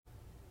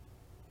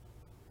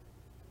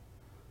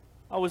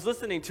I was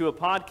listening to a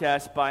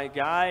podcast by a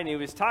guy, and he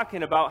was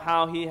talking about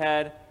how he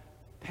had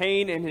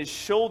pain in his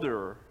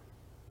shoulder.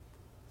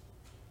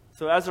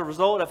 So as a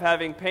result of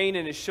having pain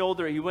in his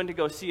shoulder, he went to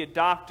go see a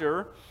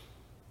doctor.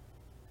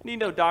 And you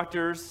know,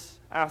 doctors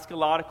ask a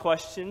lot of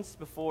questions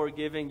before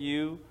giving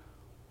you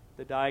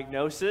the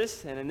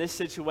diagnosis. And in this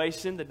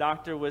situation, the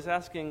doctor was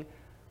asking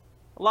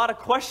a lot of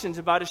questions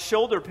about his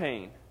shoulder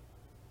pain.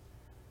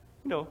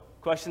 You know,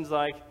 questions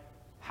like,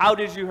 how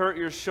did you hurt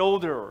your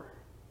shoulder?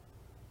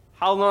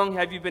 How long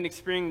have you been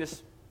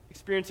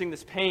experiencing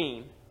this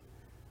pain?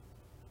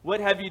 What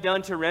have you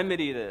done to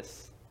remedy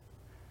this?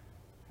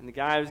 And the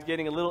guy was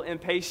getting a little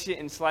impatient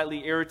and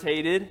slightly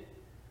irritated.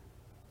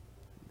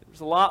 There was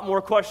a lot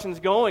more questions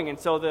going, and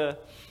so the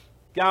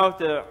guy with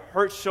the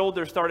hurt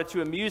shoulder started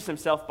to amuse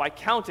himself by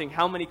counting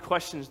how many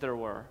questions there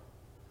were.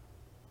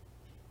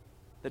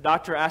 The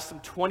doctor asked him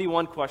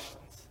 21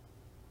 questions.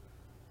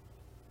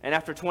 And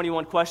after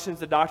 21 questions,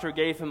 the doctor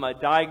gave him a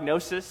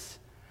diagnosis.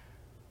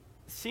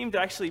 It seemed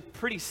actually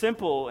pretty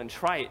simple and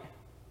trite.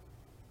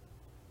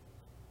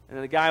 And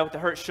then the guy with the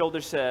hurt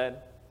shoulder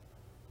said,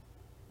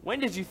 "When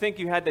did you think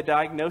you had the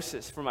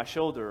diagnosis for my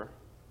shoulder?"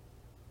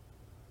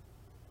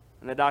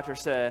 And the doctor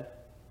said,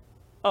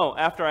 "Oh,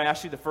 after I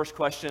asked you the first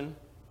question."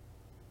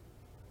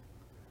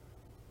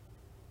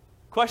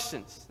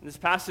 Questions. In this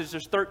passage,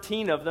 there's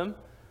 13 of them,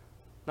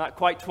 not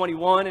quite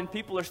 21, and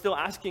people are still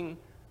asking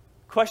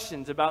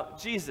questions about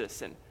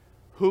Jesus and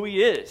who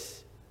he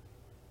is.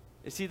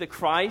 Is he the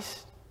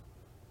Christ?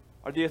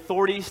 Are the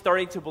authorities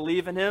starting to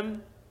believe in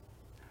him?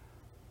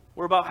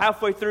 We're about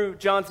halfway through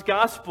John's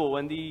gospel,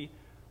 and the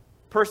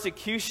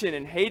persecution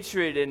and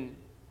hatred and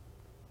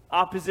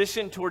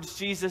opposition towards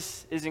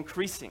Jesus is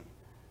increasing.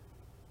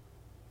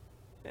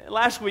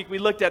 Last week we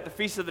looked at the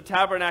Feast of the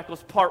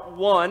Tabernacles, part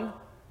 1,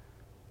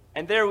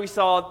 and there we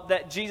saw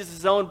that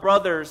Jesus' own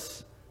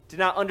brothers did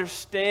not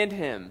understand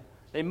him.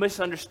 They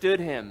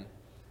misunderstood him.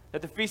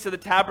 That the Feast of the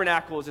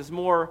Tabernacles is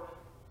more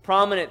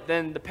prominent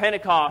than the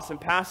Pentecost and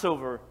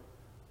Passover.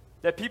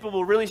 That people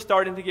were really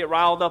starting to get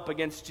riled up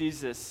against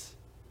Jesus.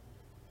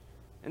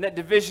 And that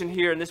division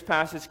here in this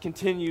passage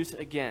continues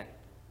again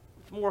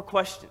with more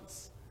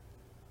questions.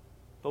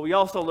 But we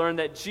also learn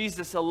that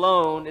Jesus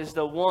alone is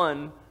the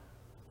one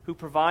who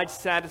provides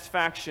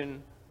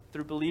satisfaction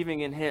through believing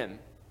in him.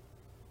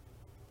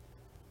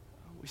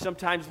 We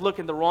sometimes look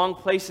in the wrong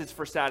places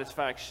for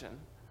satisfaction.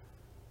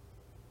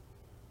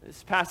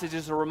 This passage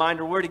is a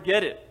reminder where to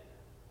get it.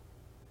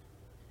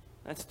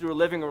 That's through a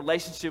living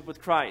relationship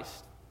with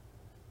Christ.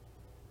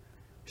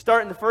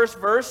 Start in the first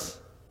verse.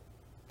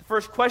 The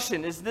first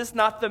question, is this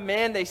not the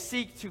man they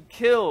seek to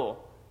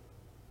kill?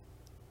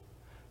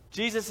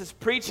 Jesus is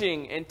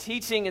preaching and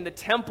teaching in the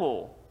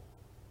temple,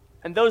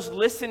 and those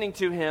listening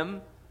to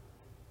him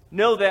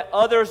know that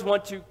others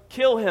want to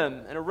kill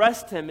him and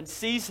arrest him and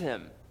seize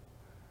him.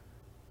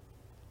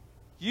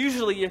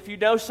 Usually, if you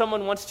know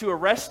someone wants to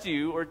arrest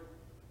you or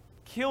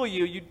kill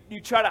you, you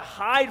try to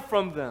hide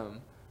from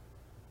them.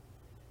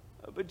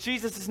 But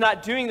Jesus is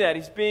not doing that.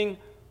 He's being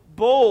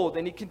bold,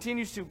 and he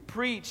continues to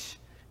preach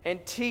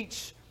and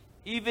teach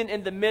even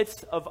in the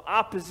midst of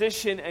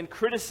opposition and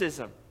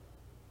criticism.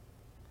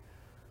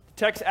 The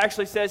text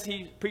actually says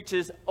he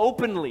preaches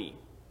openly.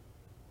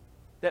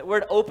 That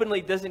word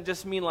openly doesn't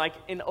just mean like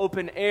in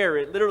open air.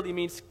 It literally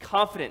means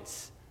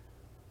confidence,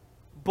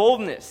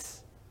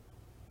 boldness.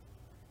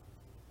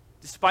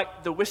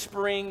 Despite the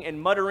whispering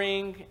and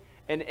muttering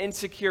and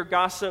insecure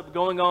gossip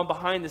going on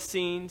behind the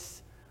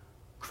scenes,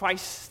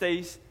 Christ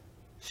stays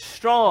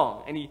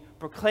strong, and he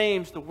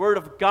proclaims the word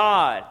of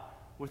God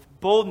with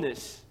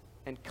boldness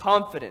and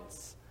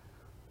confidence.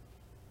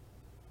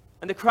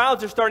 And the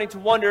crowds are starting to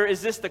wonder,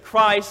 is this the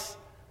Christ?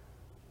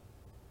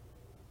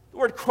 The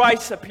word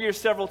Christ appears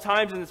several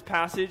times in this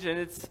passage, and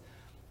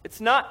it's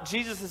not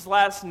Jesus'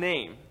 last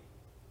name.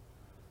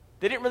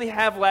 They didn't really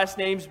have last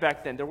names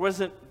back then. There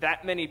wasn't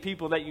that many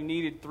people that you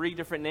needed 3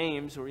 different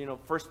names, or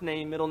first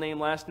name, middle name,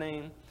 last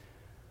name.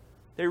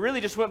 They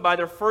really just went by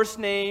their first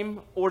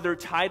name or their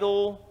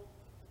title,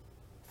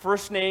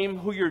 first name,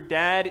 who your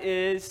dad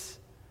is,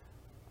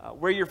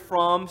 where you're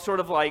from, sort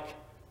of like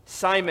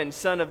Simon,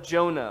 son of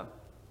Jonah,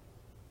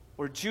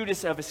 or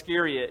Judas of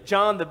Iscariot,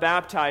 John the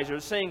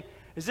Baptizer, saying,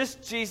 is this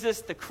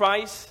Jesus the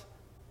Christ?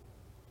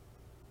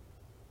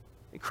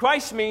 And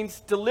Christ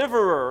means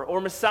deliverer or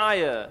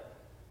Messiah.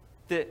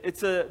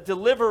 It's a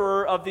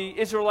deliverer of the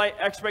Israelite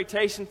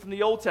expectation from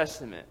the Old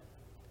Testament.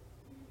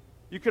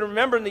 You can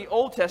remember in the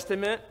Old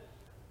Testament,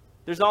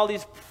 there's all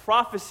these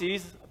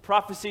prophecies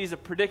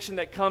of prediction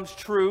that comes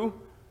true.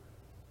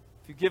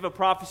 If you give a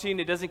prophecy and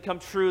it doesn't come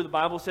true, the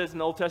Bible says in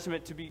the Old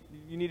Testament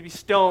you need to be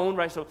stoned,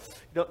 right? So you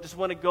don't just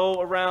want to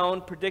go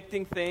around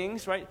predicting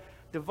things, right?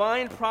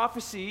 Divine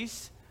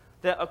prophecies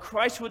that a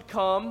Christ would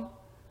come,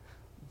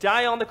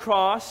 die on the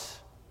cross,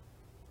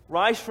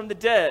 rise from the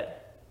dead.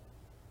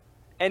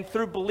 And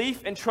through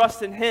belief and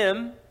trust in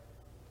him,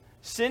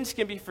 sins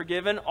can be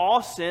forgiven,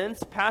 all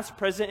sins, past,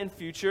 present, and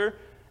future,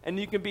 and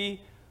you can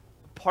be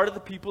part of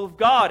the people of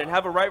God and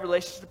have a right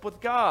relationship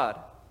with God.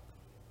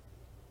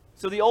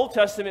 So the Old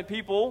Testament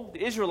people,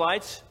 the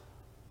Israelites,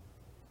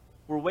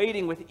 were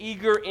waiting with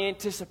eager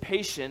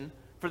anticipation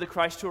for the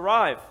Christ to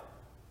arrive.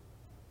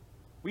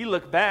 We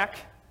look back,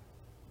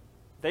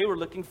 they were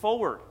looking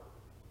forward.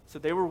 So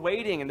they were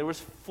waiting, and there was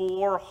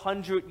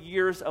 400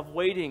 years of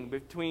waiting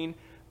between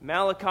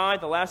Malachi,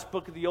 the last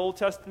book of the Old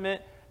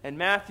Testament, and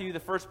Matthew, the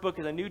first book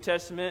of the New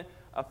Testament,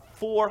 a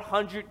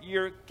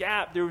 400-year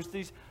gap. There was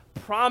these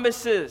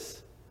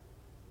promises,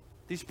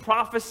 these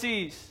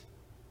prophecies.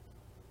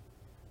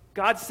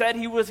 God said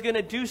he was going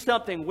to do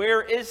something.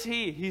 Where is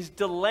he? He's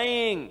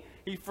delaying.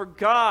 He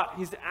forgot.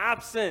 He's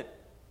absent.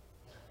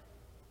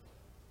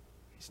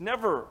 He's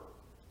never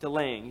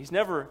delaying. He's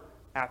never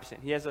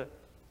absent. He has a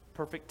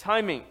perfect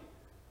timing.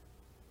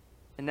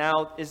 And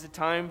now is the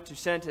time to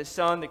send his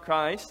son, the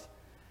Christ.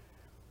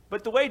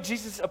 But the way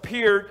Jesus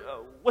appeared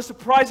was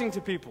surprising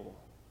to people.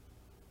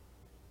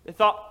 They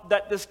thought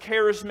that this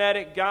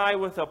charismatic guy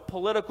with a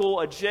political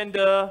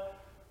agenda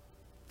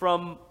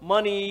from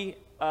money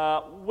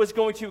was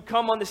going to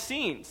come on the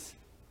scenes.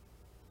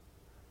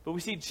 But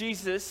we see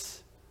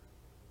Jesus,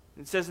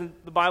 it says in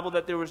the Bible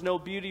that there was no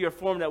beauty or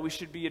form that we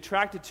should be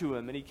attracted to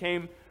him. And he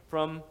came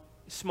from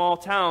a small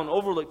town,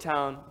 overlooked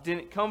town,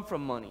 didn't come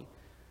from money.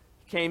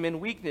 He came in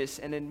weakness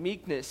and in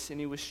meekness, and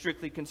he was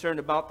strictly concerned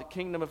about the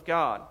kingdom of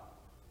God.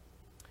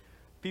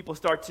 People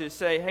start to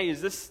say, hey,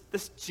 is this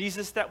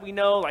Jesus that we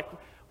know? Like,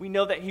 we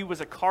know that he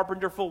was a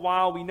carpenter for a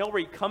while. We know where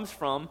he comes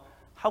from.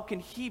 How can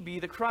he be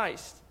the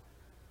Christ?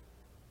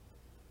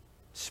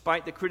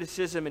 Despite the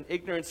criticism and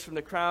ignorance from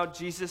the crowd,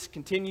 Jesus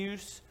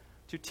continues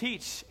to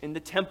teach in the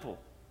temple.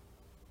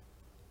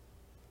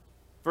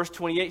 Verse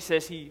 28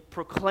 says he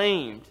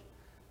proclaimed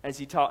as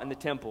he taught in the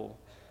temple.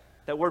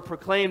 That word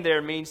proclaim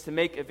there means to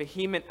make a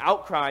vehement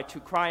outcry, to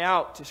cry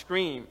out, to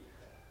scream,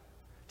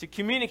 to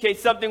communicate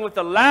something with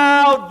a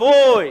loud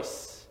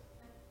voice.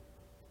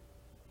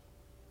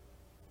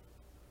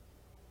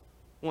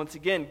 Once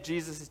again,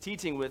 Jesus is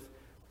teaching with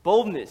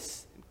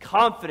boldness and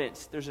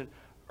confidence. There's an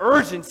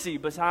urgency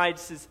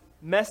besides his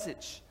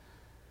message.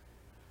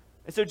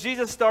 And so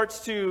Jesus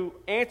starts to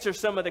answer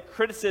some of the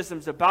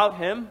criticisms about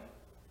him.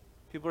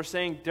 People are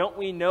saying, don't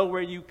we know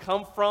where you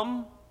come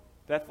from?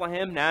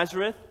 Bethlehem,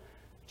 Nazareth.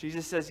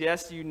 Jesus says,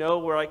 yes, you know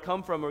where I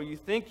come from, or you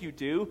think you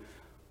do.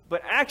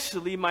 But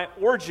actually, my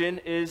origin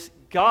is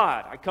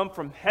God. I come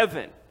from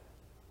heaven.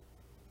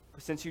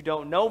 But since you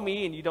don't know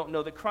me and you don't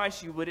know the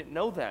Christ, you wouldn't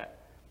know that.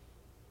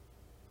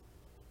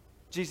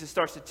 Jesus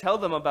starts to tell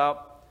them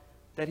about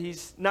that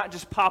he's not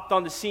just popped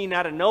on the scene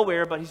out of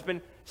nowhere, but he's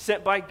been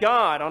sent by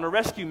God on a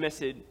rescue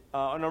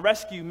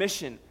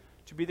mission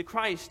to be the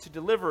Christ, to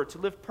deliver, to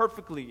live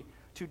perfectly,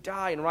 to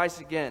die and rise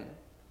again.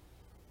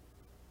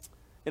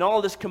 And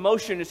all this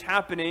commotion is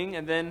happening,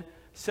 and then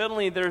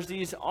suddenly there's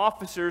these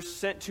officers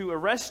sent to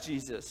arrest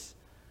Jesus.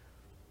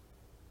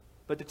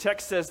 But the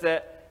text says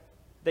that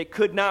they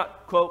could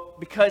not, quote,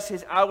 because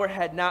his hour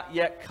had not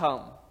yet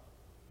come.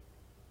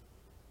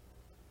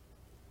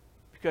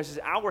 Because his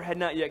hour had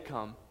not yet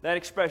come. That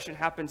expression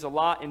happens a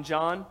lot in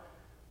John.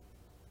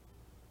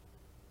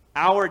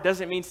 Hour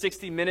doesn't mean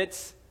 60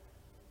 minutes.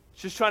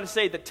 It's just trying to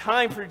say the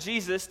time for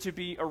Jesus to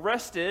be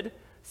arrested,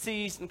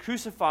 seized, and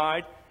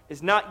crucified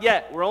is not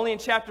yet. We're only in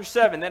chapter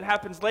 7. That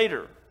happens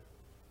later.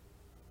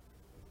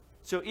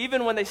 So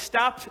even when they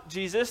stopped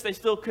Jesus, they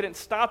still couldn't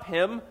stop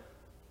him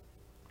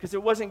because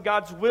it wasn't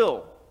God's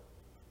will.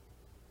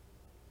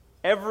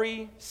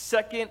 Every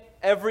second,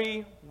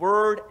 every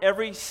word,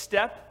 every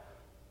step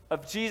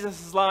of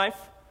Jesus' life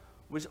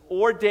was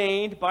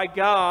ordained by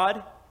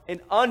God and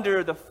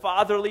under the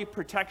fatherly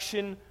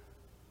protection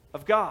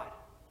of God.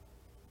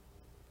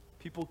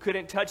 People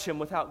couldn't touch him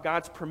without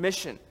God's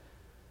permission.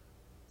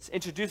 This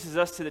introduces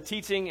us to the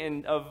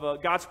teaching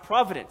of God's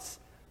providence.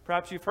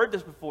 Perhaps you've heard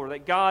this before,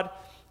 that God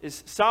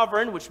is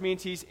sovereign, which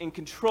means he's in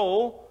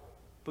control,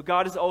 but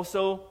God is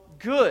also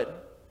good.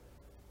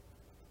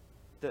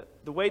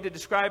 The way to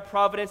describe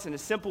providence in a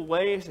simple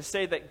way is to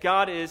say that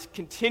God is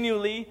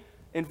continually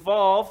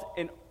involved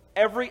in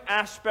every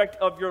aspect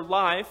of your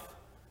life,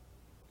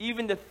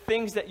 even the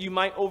things that you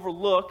might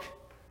overlook.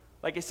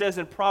 Like it says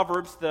in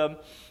Proverbs,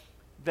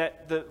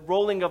 that the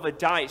rolling of a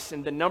dice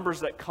and the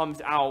numbers that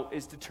comes out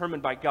is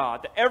determined by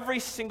God. That every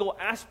single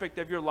aspect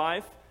of your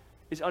life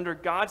is under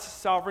God's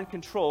sovereign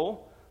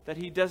control, that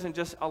he doesn't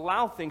just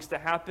allow things to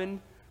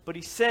happen, but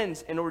he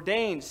sends and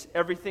ordains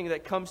everything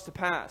that comes to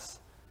pass.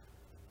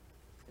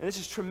 And this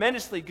is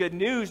tremendously good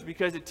news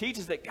because it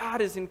teaches that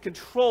God is in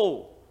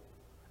control,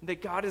 and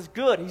that God is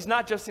good. He's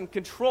not just in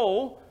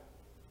control,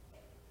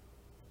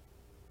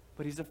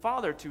 but he's a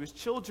father to his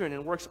children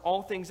and works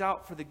all things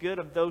out for the good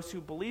of those who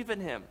believe in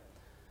him.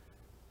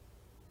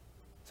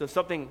 So if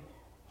something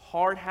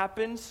hard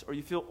happens or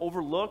you feel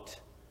overlooked,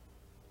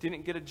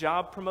 didn't get a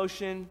job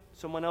promotion,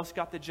 someone else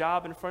got the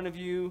job in front of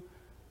you,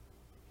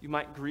 you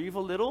might grieve a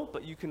little,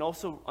 but you can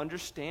also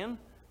understand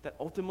that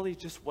ultimately it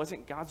just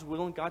wasn't God's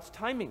will and God's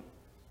timing.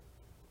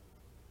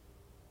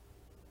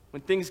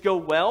 When things go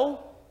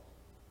well,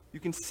 you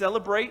can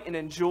celebrate and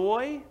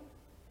enjoy,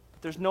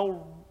 but there's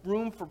no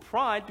room for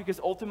pride because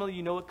ultimately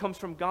you know it comes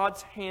from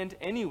God's hand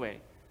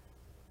anyway.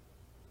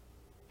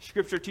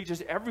 Scripture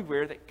teaches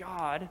everywhere that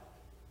God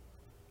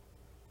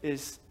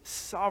is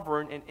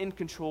sovereign and in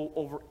control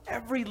over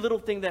every little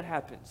thing that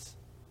happens.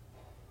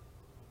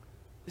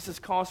 This is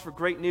cause for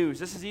great news.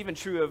 This is even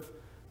true of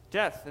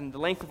death and the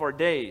length of our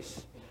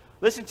days.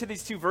 Listen to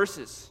these two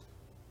verses.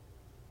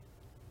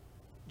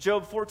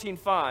 Job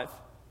 14:5.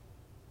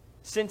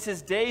 Since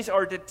his days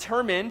are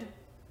determined,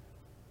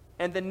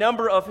 and the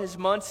number of his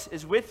months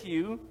is with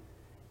you,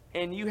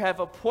 and you have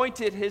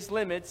appointed his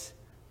limits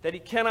that he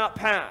cannot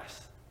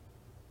pass.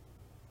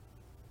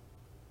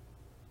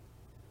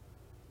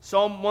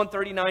 Psalm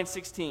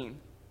 139:16.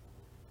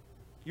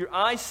 Your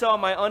eyes saw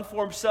my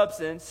unformed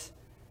substance.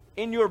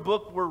 In your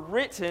book were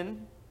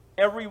written,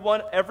 every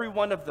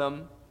one of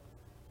them,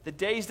 the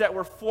days that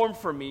were formed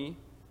for me,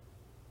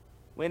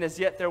 when as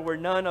yet there were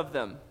none of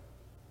them.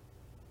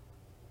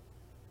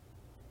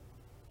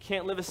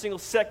 Can't live a single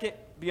second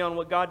beyond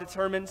what God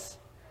determines.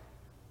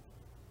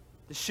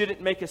 This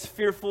shouldn't make us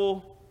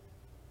fearful.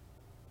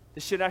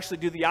 This should actually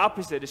do the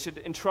opposite. It should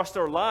entrust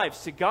our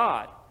lives to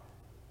God.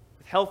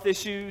 With health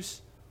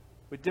issues,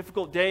 with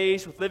difficult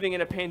days, with living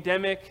in a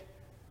pandemic,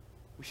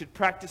 we should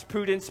practice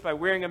prudence by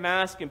wearing a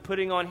mask and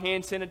putting on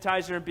hand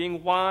sanitizer and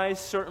being wise,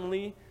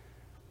 certainly.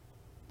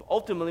 But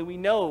ultimately, we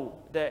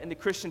know that in the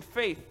Christian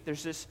faith,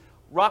 there's this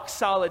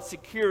rock-solid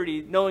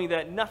security, knowing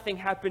that nothing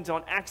happens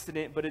on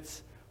accident, but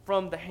it's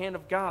from the hand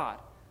of God.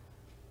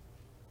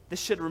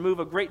 This should remove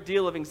a great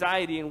deal of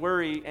anxiety and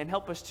worry and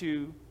help us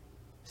to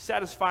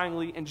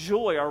satisfyingly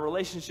enjoy our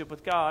relationship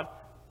with God,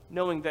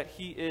 knowing that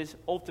He is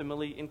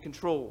ultimately in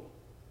control.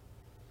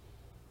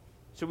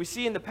 So we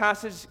see in the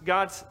passage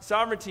God's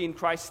sovereignty in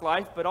Christ's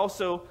life, but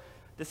also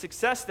the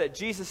success that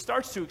Jesus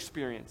starts to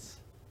experience.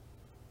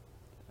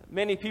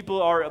 Many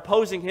people are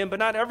opposing Him, but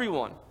not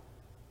everyone.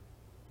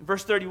 In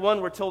verse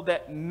 31, we're told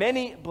that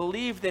many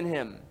believed in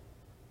Him.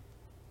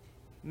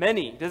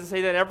 Many. It doesn't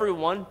say that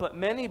everyone, but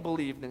many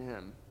believed in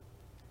Him.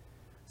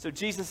 So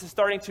Jesus is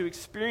starting to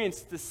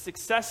experience the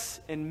success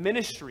in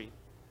ministry,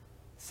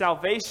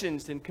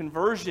 salvations and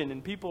conversion,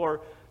 and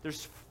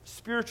there's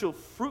spiritual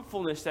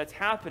fruitfulness that's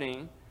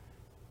happening,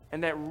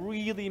 and that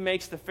really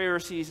makes the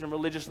Pharisees and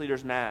religious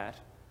leaders mad.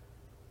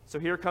 So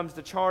here comes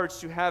the charge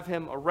to have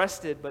Him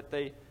arrested, but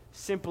they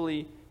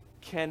simply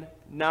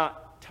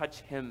cannot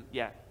touch Him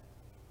yet.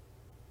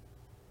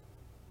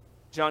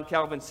 John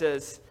Calvin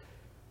says,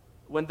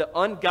 when the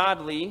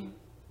ungodly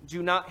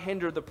do not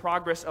hinder the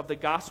progress of the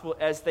gospel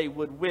as they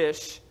would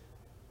wish,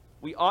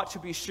 we ought to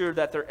be sure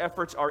that their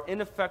efforts are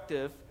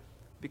ineffective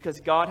because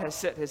God has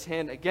set His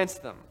hand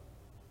against them.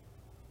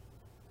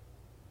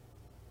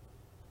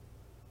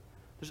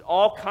 There's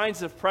all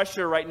kinds of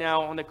pressure right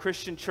now on the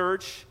Christian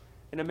church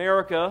in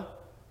America,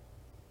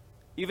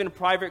 even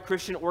private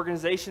Christian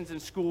organizations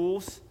and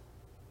schools,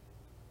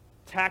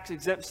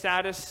 tax-exempt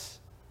status,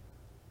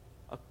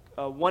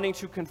 wanting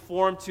to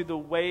conform to the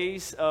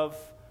ways of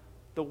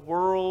the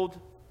world,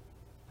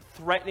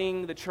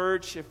 threatening the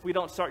church. If we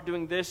don't start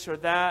doing this or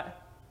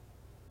that,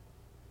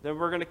 then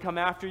we're going to come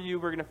after you.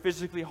 We're going to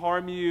physically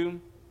harm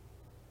you.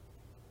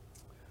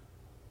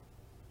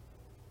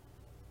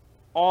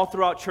 All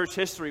throughout church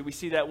history, we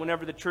see that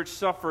whenever the church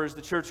suffers,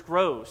 the church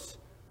grows.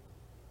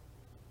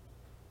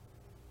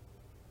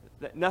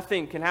 That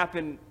nothing can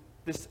happen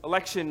this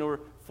election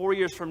or 4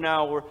 years from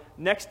now or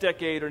next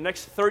decade or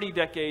next 30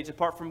 decades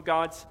apart from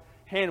God's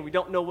hand. We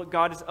don't know what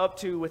God is up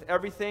to with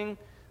everything,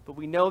 but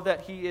we know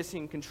that He is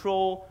in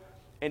control,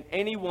 and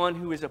anyone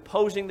who is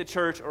opposing the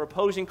church or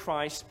opposing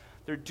Christ,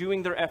 they're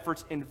doing their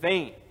efforts in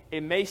vain.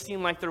 It may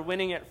seem like they're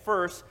winning at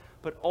first,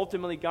 but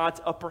ultimately God's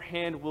upper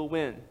hand will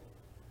win.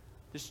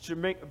 This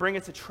should bring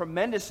us a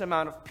tremendous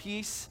amount of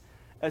peace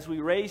as we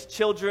raise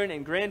children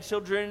and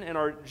grandchildren in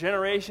our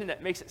generation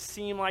that makes it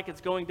seem like it's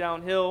going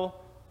downhill,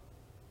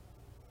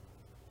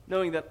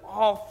 knowing that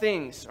all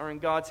things are in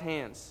God's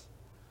hands.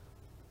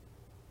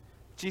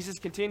 Jesus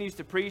continues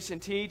to preach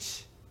and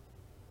teach.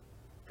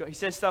 He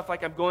says stuff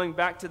like, I'm going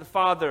back to the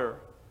Father.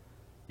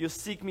 You'll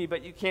seek me,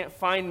 but you can't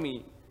find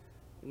me.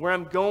 Where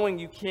I'm going,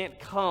 you can't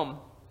come.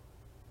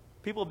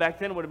 People back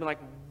then would have been like,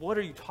 what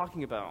are you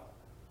talking about?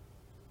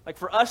 Like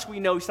for us, we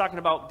know He's talking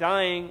about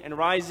dying and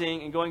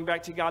rising and going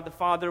back to God the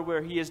Father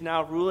where He is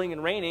now ruling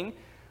and reigning.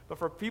 But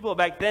for people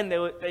back then,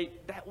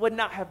 that would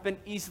not have been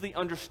easily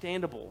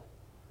understandable,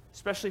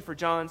 especially for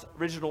John's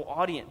original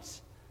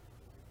audience.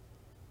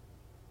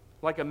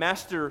 Like a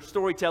master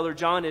storyteller,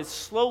 John is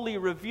slowly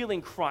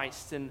revealing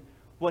Christ and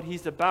what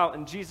He's about.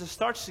 And Jesus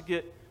starts to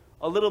get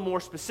a little more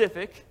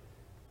specific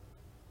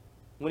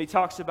when He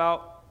talks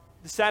about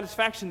the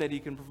satisfaction that He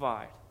can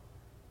provide.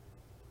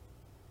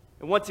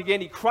 And once again,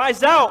 He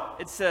cries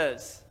out, it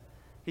says.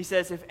 He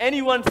says, if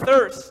anyone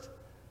thirsts,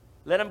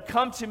 let him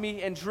come to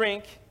me and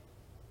drink.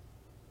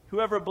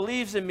 Whoever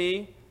believes in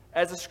me,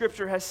 as the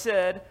Scripture has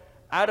said,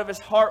 out of his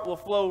heart will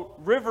flow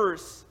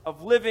rivers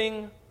of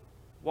living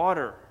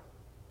water.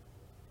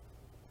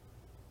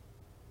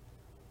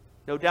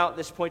 No doubt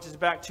this points us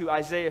back to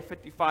Isaiah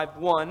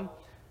 55:1,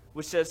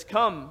 which says,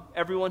 come,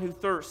 everyone who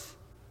thirsts,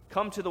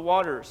 come to the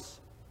waters.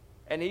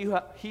 And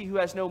he who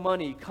has no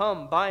money,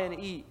 come, buy and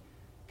eat.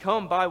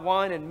 Come, buy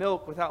wine and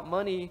milk without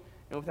money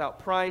and without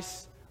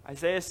price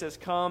Isaiah says,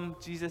 come.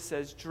 Jesus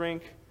says,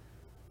 drink.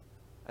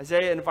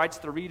 Isaiah invites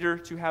the reader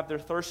to have their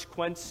thirst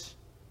quenched.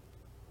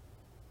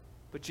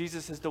 But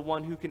Jesus is the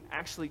one who can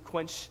actually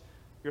quench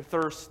your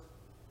thirst.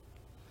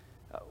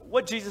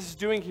 What Jesus is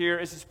doing here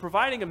is he's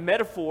providing a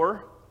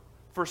metaphor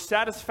for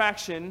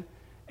satisfaction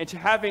and to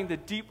having the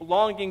deep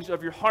longings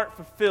of your heart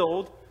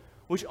fulfilled,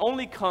 which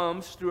only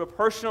comes through a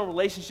personal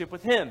relationship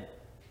with him.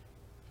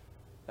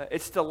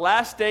 It's the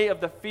last day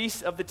of the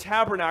Feast of the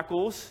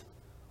Tabernacles.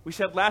 We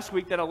said last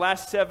week that it'll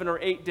last 7 or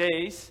 8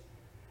 days.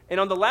 And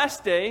on the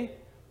last day,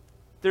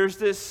 there's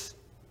this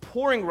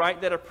pouring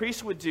rite that a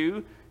priest would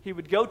do. He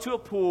would go to a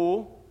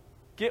pool,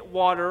 get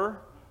water,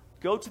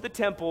 go to the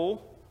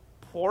temple,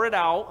 pour it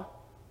out.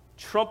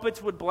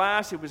 Trumpets would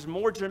blast. It was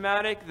more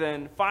dramatic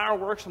than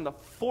fireworks on the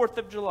 4th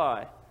of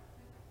July.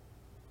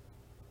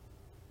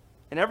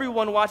 And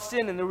everyone watched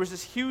in, and there was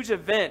this huge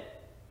event.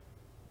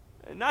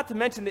 Not to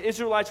mention the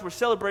Israelites were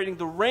celebrating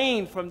the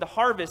rain from the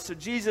harvest. So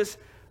Jesus,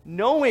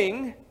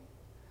 knowing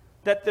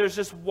that there's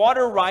this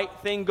water rite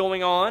thing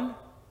going on,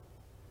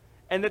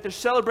 and that they're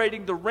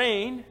celebrating the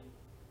rain,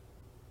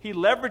 he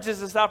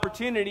leverages this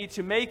opportunity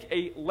to make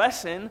a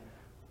lesson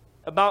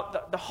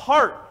about the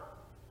heart.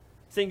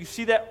 Saying, you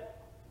see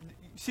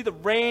the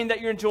rain that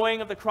you're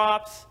enjoying of the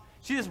crops?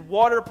 See this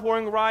water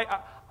pouring right?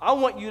 I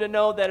want you to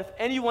know that if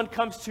anyone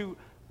comes to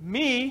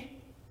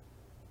me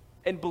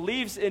and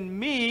believes in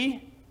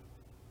me,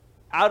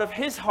 out of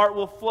his heart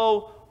will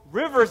flow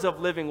rivers of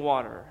living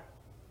water.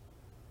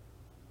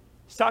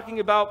 He's talking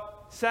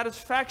about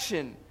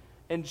satisfaction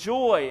and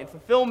joy and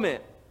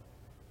fulfillment.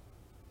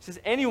 He says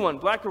anyone,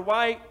 black or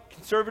white,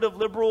 conservative,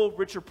 liberal,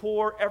 rich or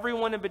poor,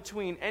 everyone in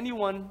between,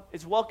 anyone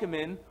is welcome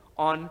in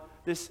on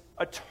this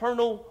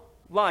eternal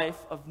life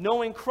of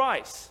knowing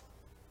Christ.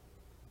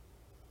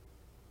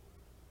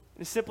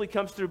 And it simply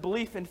comes through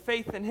belief and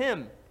faith in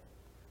him.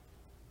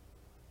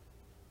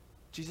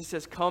 Jesus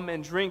says, come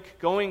and drink.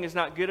 Going is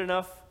not good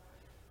enough.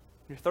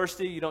 You're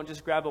thirsty, you don't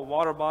just grab a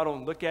water bottle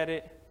and look at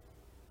it.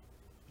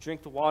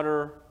 Drink the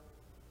water.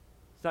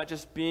 It's not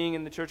just being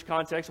in the church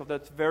context, although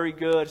that's very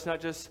good. It's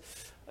not just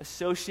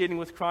associating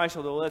with Christ,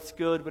 although that's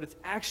good, but it's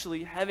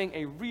actually having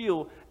a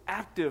real,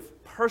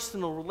 active,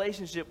 personal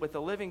relationship with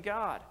the living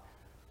God.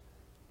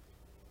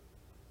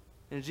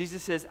 And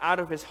Jesus says, out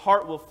of his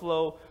heart will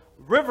flow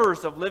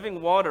rivers of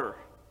living water.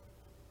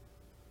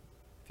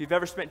 If you've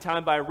ever spent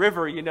time by a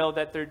river, you know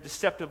that they're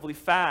deceptively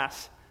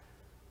fast.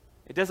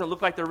 It doesn't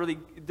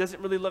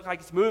really look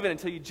like it's moving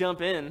until you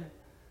jump in.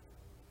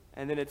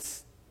 And then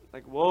it's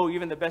like, whoa,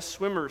 even the best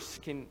swimmers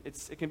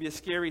it can be a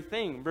scary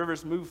thing.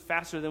 Rivers move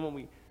faster than what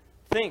we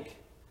think.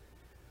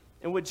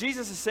 And what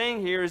Jesus is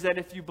saying here is that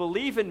if you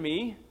believe in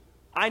me,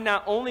 I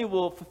not only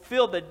will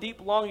fulfill the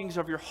deep longings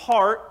of your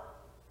heart,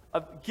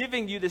 of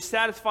giving you the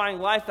satisfying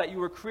life that you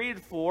were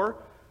created for,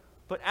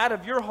 but out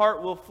of your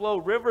heart will flow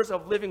rivers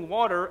of living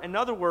water. In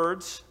other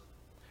words,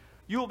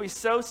 you will be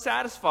so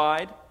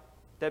satisfied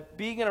that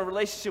being in a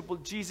relationship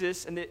with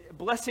Jesus and the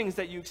blessings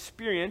that you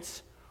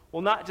experience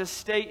will not just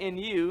stay in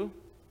you,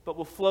 but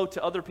will flow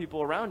to other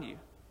people around you.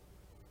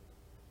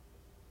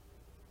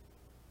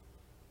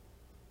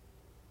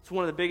 It's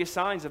one of the biggest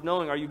signs of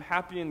knowing, are you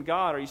happy in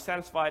God? Are you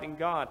satisfied in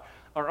God?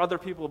 Are other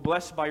people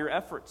blessed by your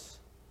efforts?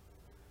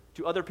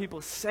 Do other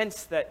people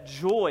sense that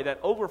joy, that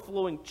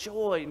overflowing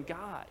joy in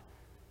God?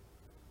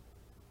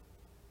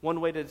 One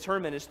way to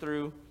determine is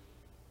through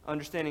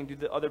understanding, do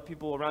the other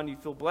people around you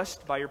feel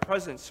blessed by your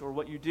presence or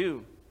what you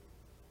do?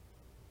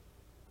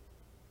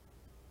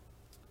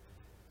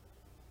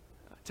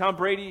 Tom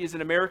Brady is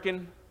an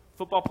American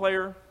football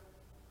player.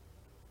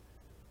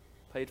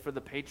 Played for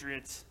the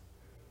Patriots.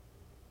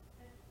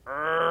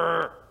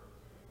 I'm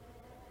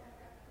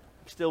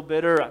still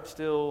bitter. I'm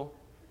still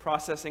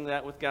processing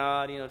that with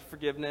God,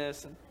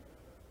 forgiveness. And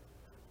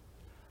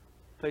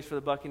plays for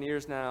the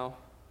Buccaneers now.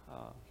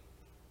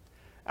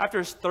 After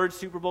his 3rd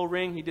Super Bowl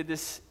ring, he did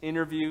this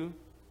interview,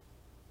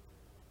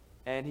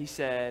 and he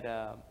said,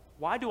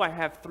 why do I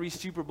have 3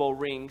 Super Bowl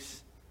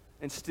rings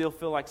and still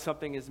feel like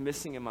something is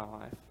missing in my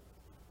life?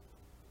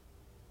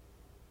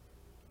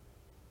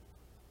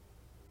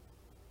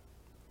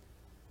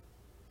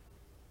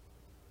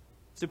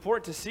 It's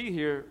important to see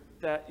here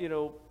that,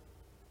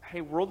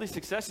 hey, worldly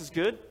success is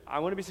good. I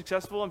want to be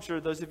successful. I'm sure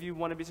those of you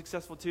want to be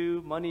successful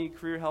too. Money,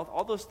 career, health,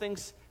 all those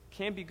things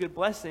can be good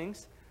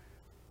blessings.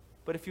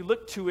 But if you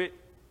look to it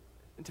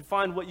and to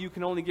find what you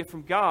can only get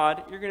from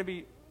God, you're going to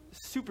be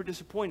super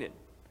disappointed.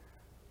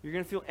 You're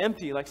going to feel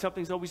empty, like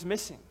something's always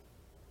missing.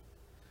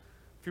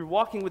 If you're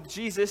walking with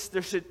Jesus,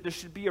 there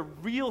should be a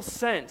real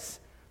sense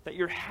that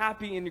you're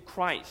happy in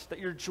Christ, that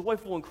you're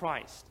joyful in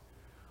Christ.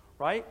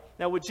 Right?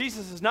 Now, what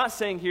Jesus is not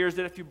saying here is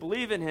that if you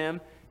believe in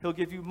him, he'll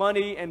give you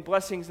money and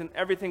blessings and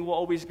everything will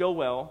always go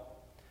well.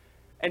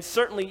 And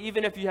certainly,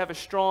 even if you have a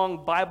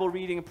strong Bible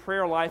reading and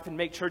prayer life and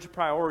make church a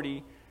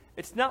priority,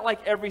 it's not like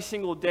every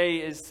single day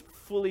is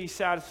fully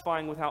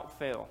satisfying without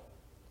fail.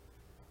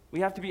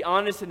 We have to be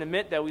honest and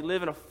admit that we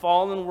live in a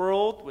fallen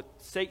world with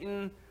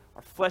Satan,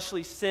 our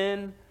fleshly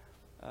sin,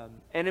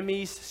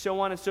 enemies, so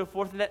on and so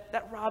forth, and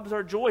that robs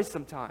our joy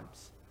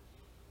sometimes.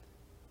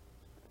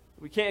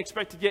 We can't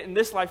expect to get in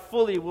this life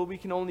fully what we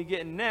can only get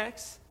in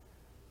next.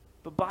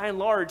 But by and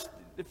large,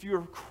 if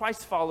you're a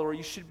Christ follower,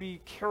 you should be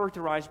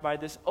characterized by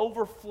this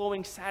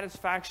overflowing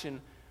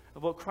satisfaction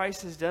of what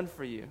Christ has done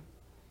for you.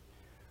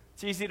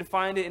 It's easy to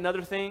find it in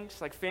other things,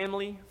 like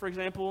family, for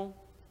example.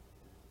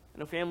 I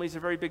know family is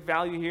a very big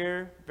value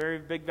here, very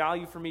big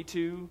value for me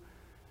too.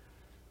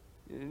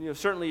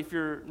 Certainly if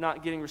you're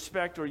not getting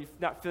respect or you're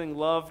not feeling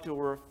loved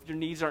or if your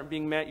needs aren't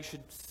being met, you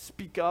should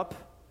speak up,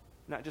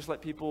 not just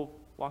let people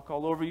walk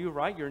all over you,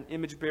 right? You're an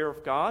image bearer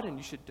of God, and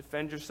you should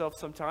defend yourself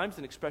sometimes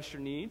and express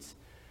your needs.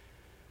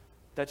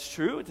 That's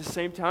true. At the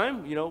same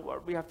time,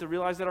 we have to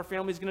realize that our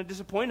family is going to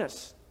disappoint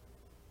us.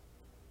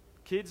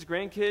 Kids,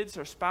 grandkids,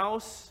 our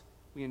spouse,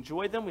 we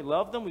enjoy them, we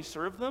love them, we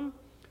serve them.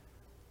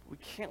 We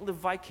can't live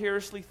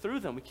vicariously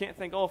through them. We can't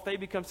think, if they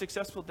become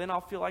successful, then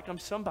I'll feel like I'm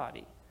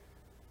somebody.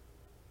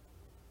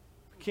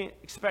 We can't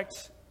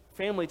expect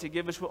family to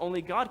give us what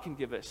only God can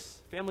give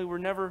us. Family, we're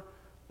never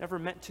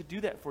meant to do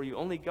that for you.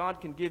 Only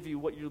God can give you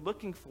what you're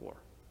looking for.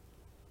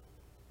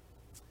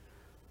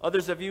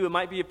 Others of you, it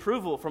might be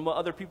approval from what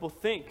other people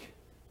think.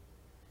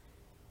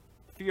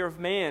 Fear of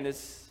man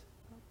is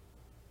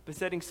a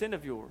besetting sin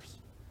of yours.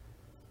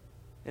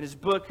 In his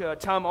book,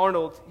 Tom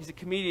Arnold, he's a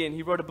comedian.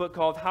 He wrote a book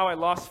called How I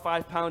Lost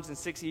 5 Pounds in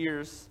 6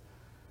 Years.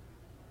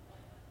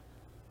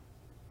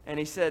 And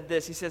he said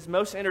this. He says,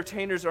 most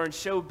entertainers are in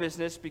show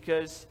business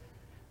because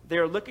they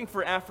are looking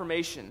for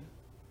affirmation.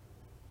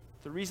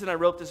 The reason I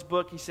wrote this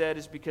book, he said,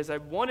 is because I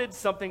wanted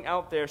something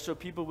out there so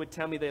people would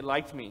tell me they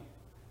liked me.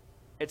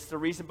 It's the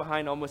reason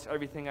behind almost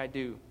everything I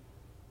do.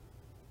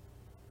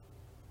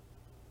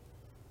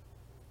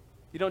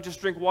 You don't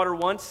just drink water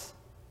once.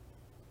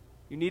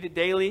 You need it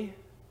daily.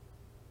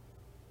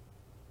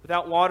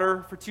 Without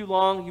water for too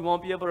long, you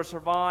won't be able to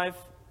survive.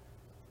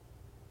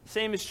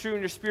 Same is true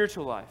in your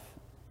spiritual life.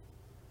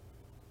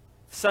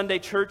 Sunday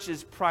church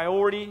is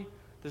priority.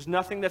 There's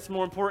nothing that's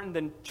more important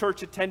than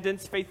church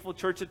attendance, faithful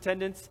church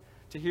attendance,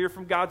 to hear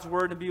from God's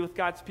word and be with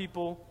God's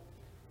people.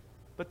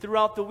 But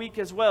throughout the week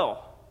as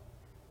well,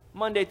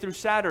 Monday through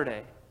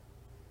Saturday,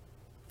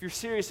 if you're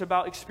serious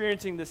about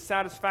experiencing this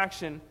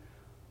satisfaction,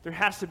 there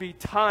has to be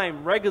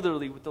time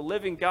regularly with the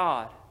living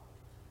God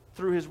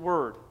through his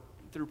word,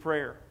 through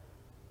prayer.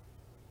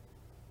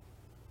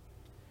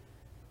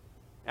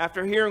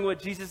 After hearing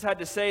what Jesus had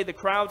to say, the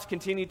crowds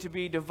continued to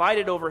be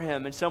divided over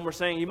him. And some were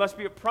saying, he must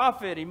be a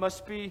prophet, he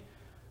must be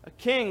a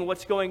king,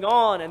 what's going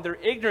on? And their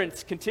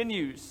ignorance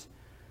continues.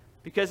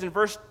 Because in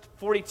verse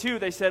 42,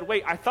 they said,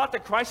 wait, I thought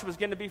that Christ was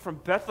going to be from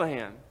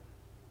Bethlehem.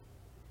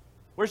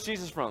 Where's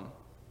Jesus from?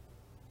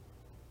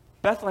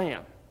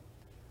 Bethlehem.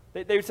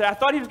 They would say, I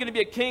thought he was going to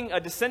be a king, a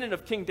descendant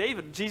of King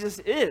David. Jesus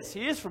is.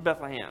 He is from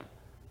Bethlehem.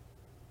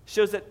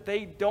 Shows that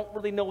they don't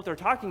really know what they're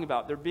talking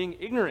about. They're being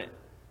ignorant.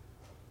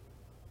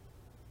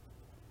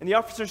 And the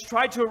officers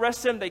tried to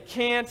arrest him. They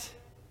can't.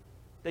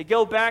 They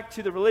go back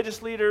to the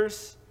religious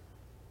leaders.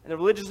 And the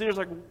religious leaders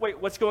are like,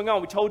 wait, what's going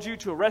on? We told you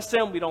to arrest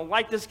him. We don't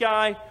like this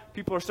guy.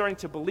 People are starting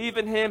to believe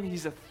in him.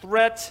 He's a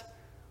threat.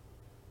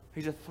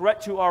 He's a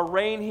threat to our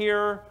reign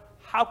here.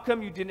 How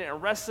come you didn't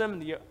arrest him?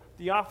 And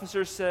the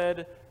officers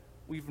said,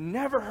 we've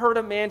never heard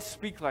a man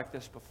speak like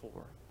this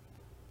before.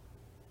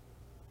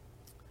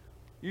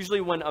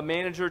 Usually when a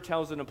manager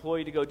tells an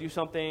employee to go do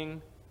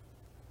something,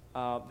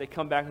 they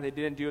come back and they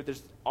didn't do it.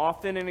 There's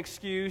often an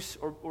excuse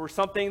or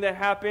something that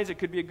happens. It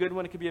could be a good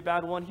one. It could be a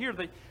bad one. Here,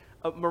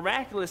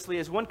 miraculously,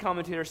 as one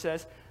commentator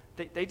says,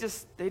 they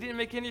didn't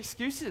make any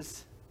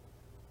excuses.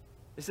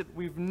 They said,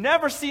 we've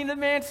never seen a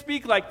man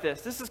speak like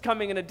this. This is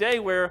coming in a day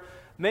where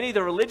many of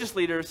the religious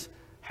leaders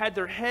had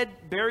their head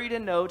buried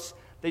in notes.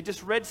 They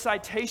just read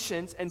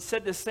citations and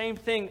said the same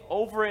thing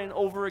over and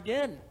over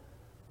again.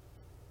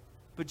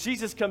 But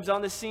Jesus comes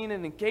on the scene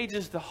and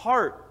engages the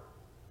heart.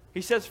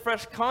 He says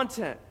fresh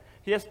content.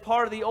 He has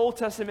part of the Old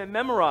Testament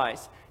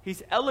memorized.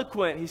 He's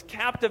eloquent. He's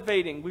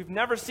captivating. We've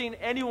never seen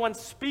anyone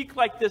speak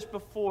like this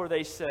before,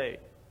 they say.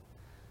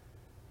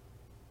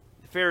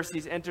 The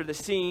Pharisees enter the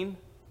scene.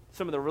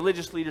 Some of the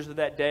religious leaders of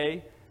that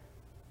day,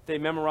 they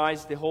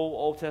memorized the whole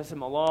Old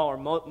Testament law, or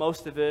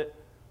most of it.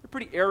 They're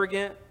pretty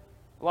arrogant.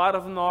 A lot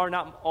of them are,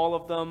 not all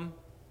of them.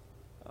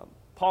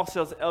 Paul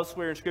says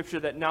elsewhere in Scripture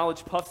that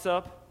knowledge puffs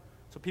up.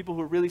 So people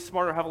who are really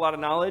smart or have a lot of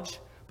knowledge,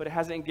 but it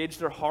hasn't engaged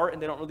their heart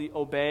and they don't really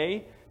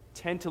obey,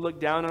 tend to look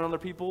down on other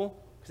people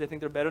because they think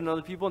they're better than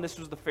other people. And this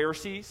was the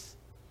Pharisees.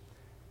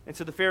 And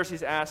so the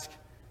Pharisees ask,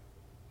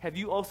 have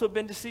you also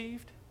been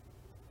deceived?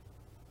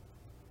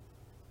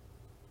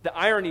 The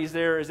irony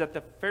there is that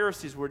the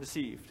Pharisees were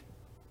deceived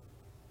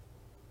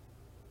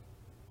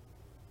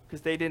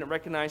because they didn't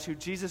recognize who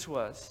Jesus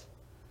was.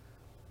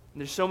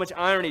 And there's so much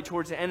irony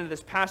towards the end of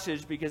this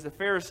passage because the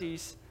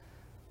Pharisees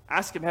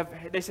ask him,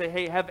 they say,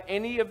 hey, have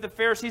any of the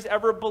Pharisees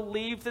ever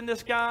believed in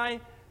this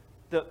guy?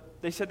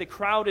 They said the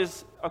crowd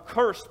is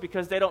accursed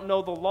because they don't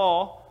know the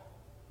law.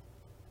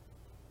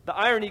 The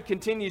irony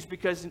continues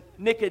because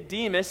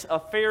Nicodemus, a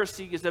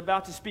Pharisee, is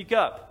about to speak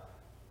up.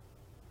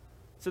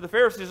 So the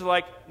Pharisees are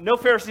like, no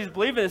Pharisees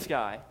believe in this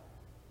guy.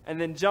 And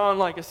then John,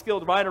 like a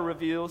skilled writer,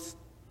 reveals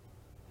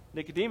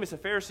Nicodemus, a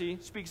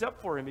Pharisee, speaks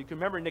up for him. You can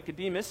remember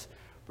Nicodemus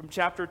from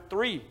chapter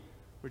 3,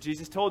 where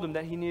Jesus told him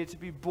that he needed to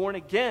be born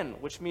again,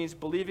 which means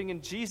believing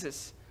in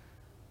Jesus,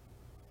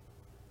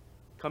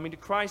 coming to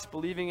Christ,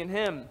 believing in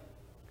him.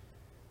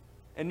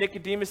 And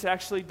Nicodemus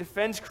actually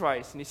defends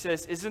Christ, and he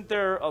says, isn't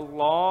there a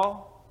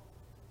law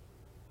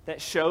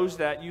that shows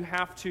that you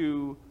have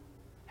to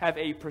have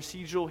a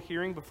procedural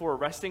hearing before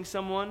arresting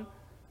someone?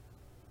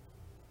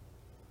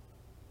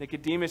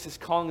 Nicodemus is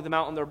calling them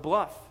out on their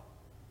bluff.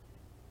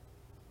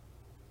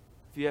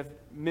 If you have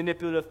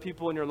manipulative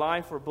people in your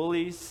life or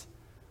bullies,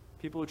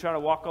 people who try to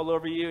walk all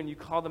over you, and you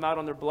call them out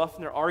on their bluff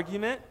and their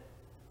argument,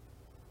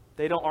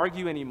 they don't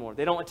argue anymore.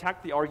 They don't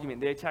attack the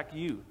argument. They attack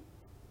you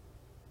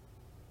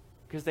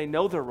because they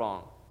know they're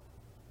wrong.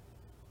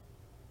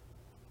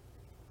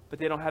 But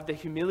they don't have the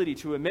humility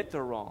to admit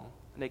they're wrong,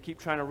 and they keep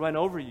trying to run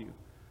over you.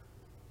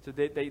 So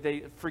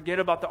they forget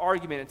about the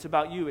argument. It's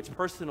about you. It's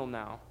personal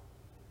now.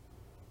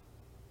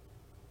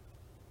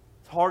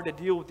 It's hard to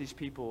deal with these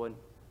people, and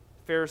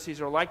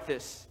Pharisees are like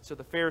this. So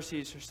the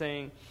Pharisees are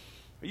saying,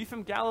 are you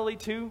from Galilee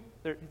too?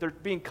 They're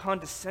being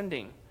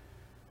condescending.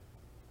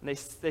 And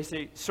they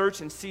say, search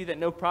and see that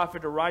no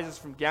prophet arises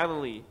from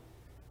Galilee.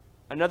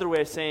 Another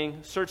way of saying,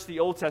 search the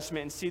Old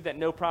Testament and see that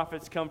no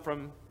prophets come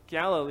from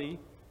Galilee.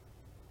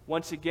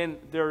 Once again,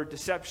 their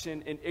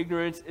deception and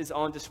ignorance is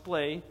on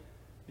display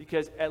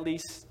because at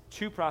least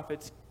 2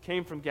 prophets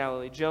came from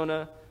Galilee,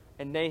 Jonah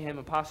and Nahum,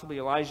 and possibly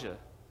Elijah.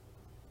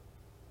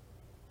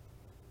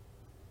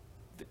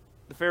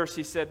 The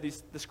Pharisees said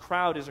this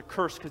crowd is a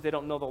curse because they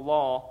don't know the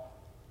law.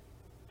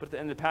 But at the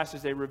end of the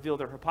passage, they reveal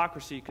their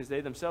hypocrisy because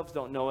they themselves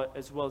don't know it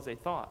as well as they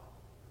thought.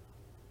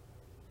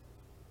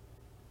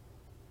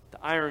 The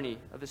irony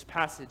of this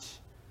passage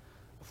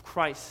of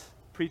Christ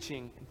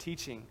preaching and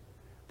teaching,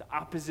 the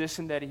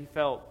opposition that he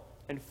felt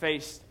and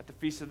faced at the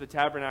Feast of the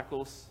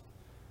Tabernacles,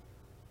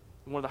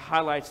 one of the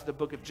highlights of the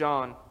book of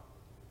John.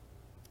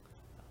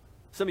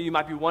 Some of you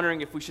might be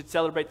wondering if we should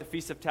celebrate the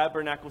Feast of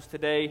Tabernacles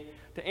today.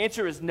 The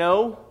answer is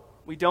no.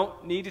 We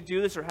don't need to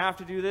do this or have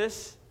to do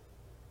this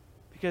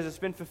because it's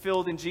been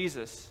fulfilled in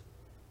Jesus.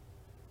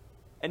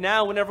 And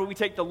now whenever we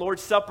take the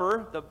Lord's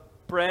Supper, the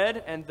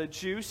bread and the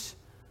juice,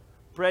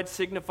 bread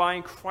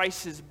signifying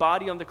Christ's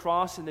body on the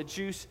cross, and the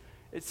juice,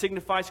 it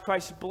signifies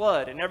Christ's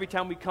blood. And every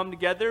time we come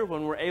together,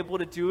 when we're able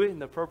to do it in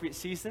the appropriate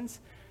seasons,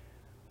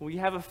 we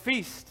have a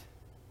feast.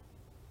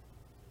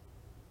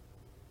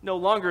 No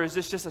longer is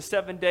this just a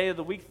 7-day of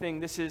the week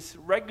thing. This is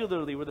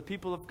regularly where the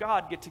people of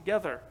God get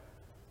together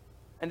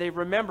and they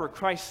remember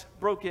Christ's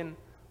broken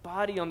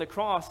body on the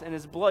cross and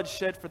his blood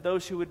shed for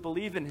those who would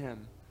believe in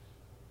him.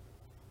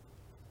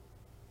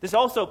 This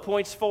also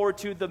points forward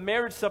to the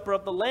marriage supper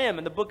of the Lamb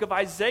in the book of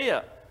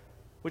Isaiah,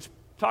 which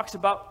talks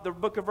about the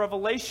book of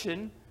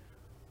Revelation,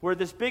 where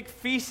this big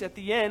feast at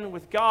the end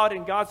with God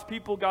and God's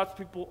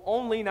people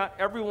only. Not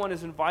everyone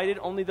is invited,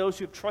 only those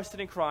who have trusted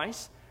in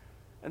Christ.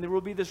 And there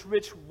will be this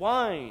rich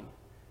wine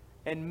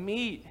and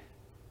meat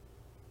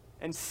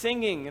and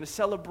singing and a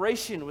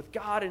celebration with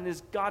God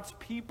and God's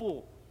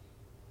people.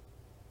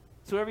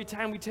 So every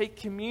time we take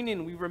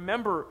communion, we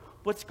remember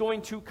what's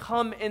going to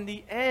come in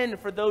the end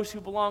for those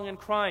who belong in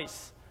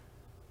Christ.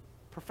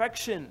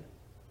 Perfection,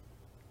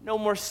 no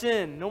more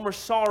sin, no more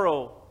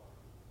sorrow,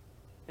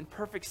 and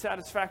perfect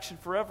satisfaction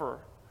forever.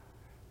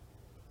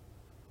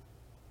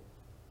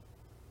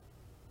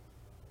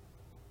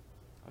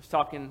 I was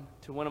talking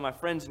to one of my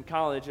friends in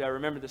college. I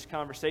remember this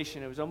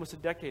conversation. It was almost a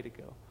decade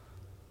ago.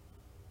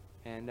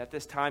 And at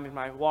this time in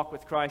my walk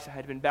with Christ, I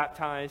had been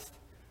baptized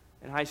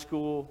in high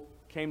school,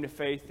 came to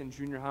faith in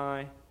junior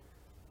high,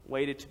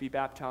 waited to be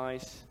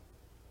baptized.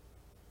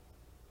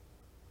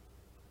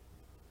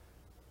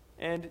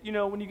 And, you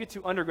know, when you get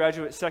to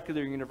undergraduate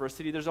secular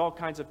university, there's all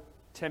kinds of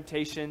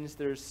temptations.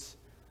 There's,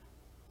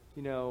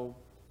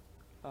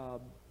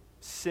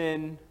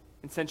 sin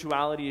and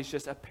sensuality is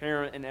just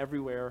apparent and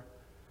everywhere.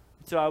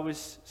 So I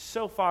was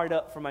so fired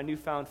up for my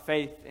newfound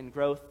faith and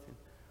growth and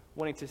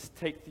wanting to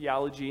take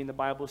theology and the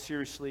Bible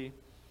seriously.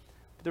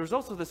 But there was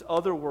also this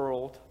other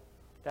world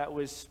that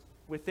was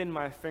within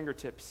my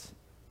fingertips.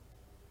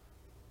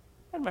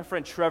 I had my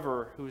friend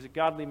Trevor, who was a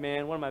godly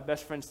man, one of my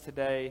best friends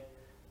today.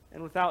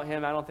 And without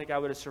him, I don't think I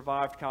would have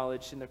survived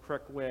college in the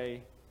correct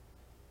way.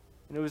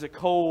 And it was a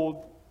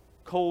cold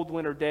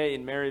winter day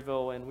in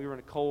Maryville, and we were in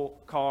a cold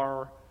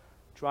car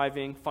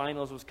driving.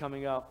 Finals was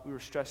coming up. We were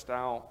stressed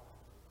out,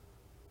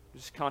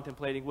 just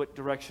contemplating what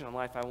direction in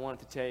life I wanted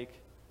to take.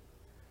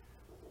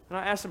 And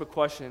I asked him a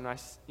question. I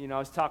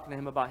was talking to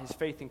him about his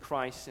faith in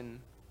Christ and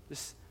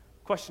this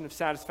question of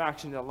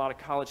satisfaction that a lot of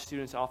college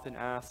students often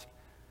ask.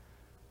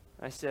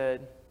 I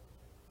said,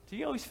 do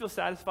you always feel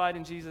satisfied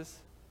in Jesus?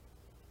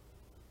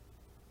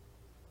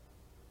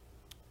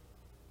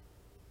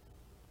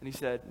 And he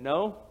said,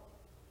 no,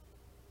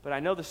 but I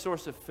know the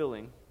source of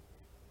filling.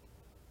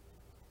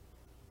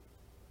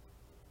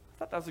 I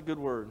thought that was a good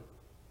word.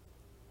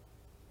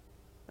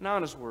 An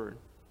honest word.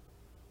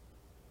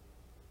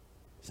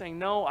 Saying,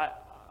 no,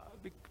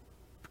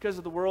 because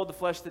of the world, the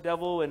flesh, the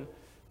devil, and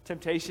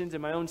temptations,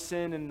 and my own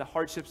sin, and the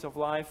hardships of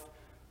life,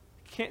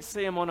 I can't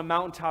say I'm on a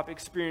mountaintop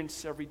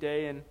experience every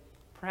day, and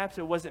perhaps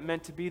it wasn't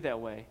meant to be that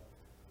way.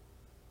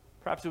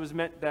 Perhaps it was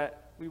meant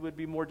that we would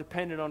be more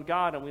dependent on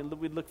God, and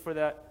we'd look for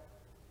that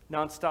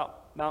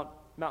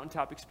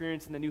mountaintop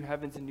experience in the new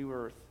heavens and new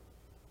earth.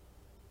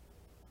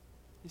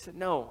 He said,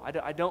 no,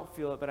 I don't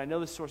feel it, but I know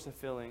the source of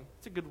filling.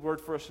 It's a good word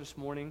for us this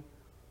morning.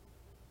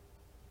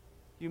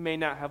 You may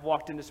not have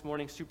walked in this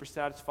morning super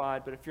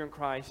satisfied, but if you're in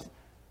Christ,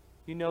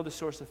 you know the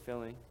source of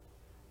filling.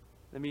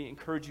 Let me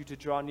encourage you to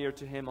draw near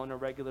to him on a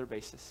regular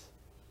basis.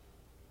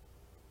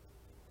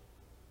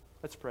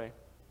 Let's pray.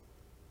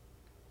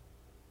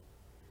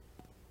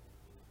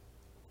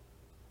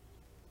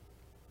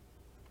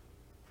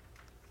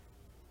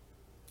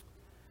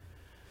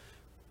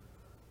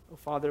 Oh,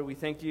 Father, we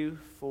thank you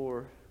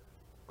for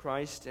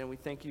Christ, and we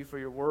thank you for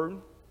your word.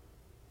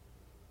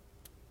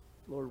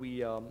 Lord,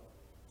 we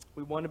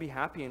want to be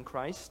happy in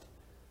Christ.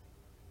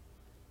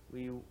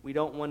 We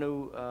don't want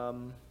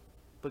to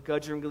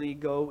begrudgingly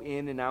go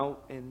in and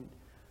out and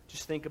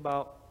just think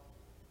about,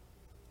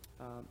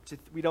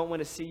 we don't want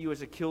to see you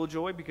as a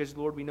killjoy, because,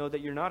 Lord, we know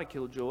that you're not a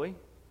killjoy.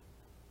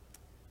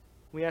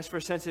 We ask for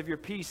a sense of your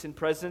peace and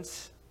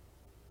presence.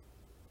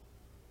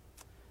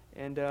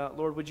 And,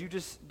 Lord, would you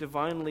just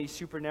divinely,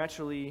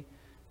 supernaturally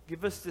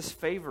give us this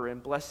favor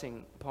and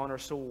blessing upon our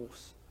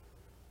souls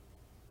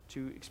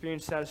to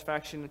experience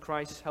satisfaction in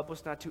Christ. Help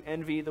us not to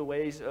envy the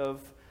ways of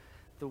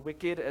the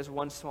wicked, as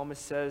one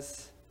psalmist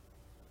says.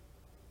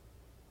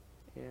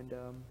 And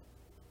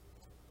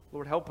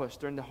Lord, help us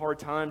during the hard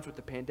times with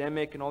the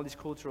pandemic and all these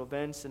cultural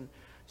events and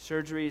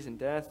surgeries and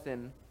death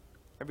and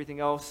everything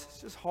else.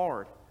 It's just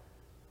hard.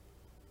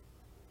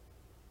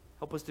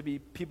 Help us to be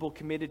people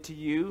committed to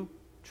you.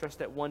 Trust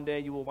that one day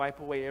you will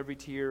wipe away every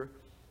tear,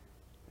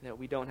 and that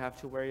we don't have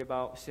to worry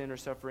about sin or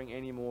suffering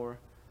anymore.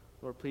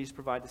 Lord, please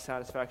provide the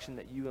satisfaction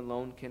that you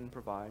alone can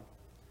provide. In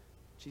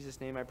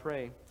Jesus' name I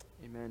pray.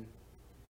 Amen.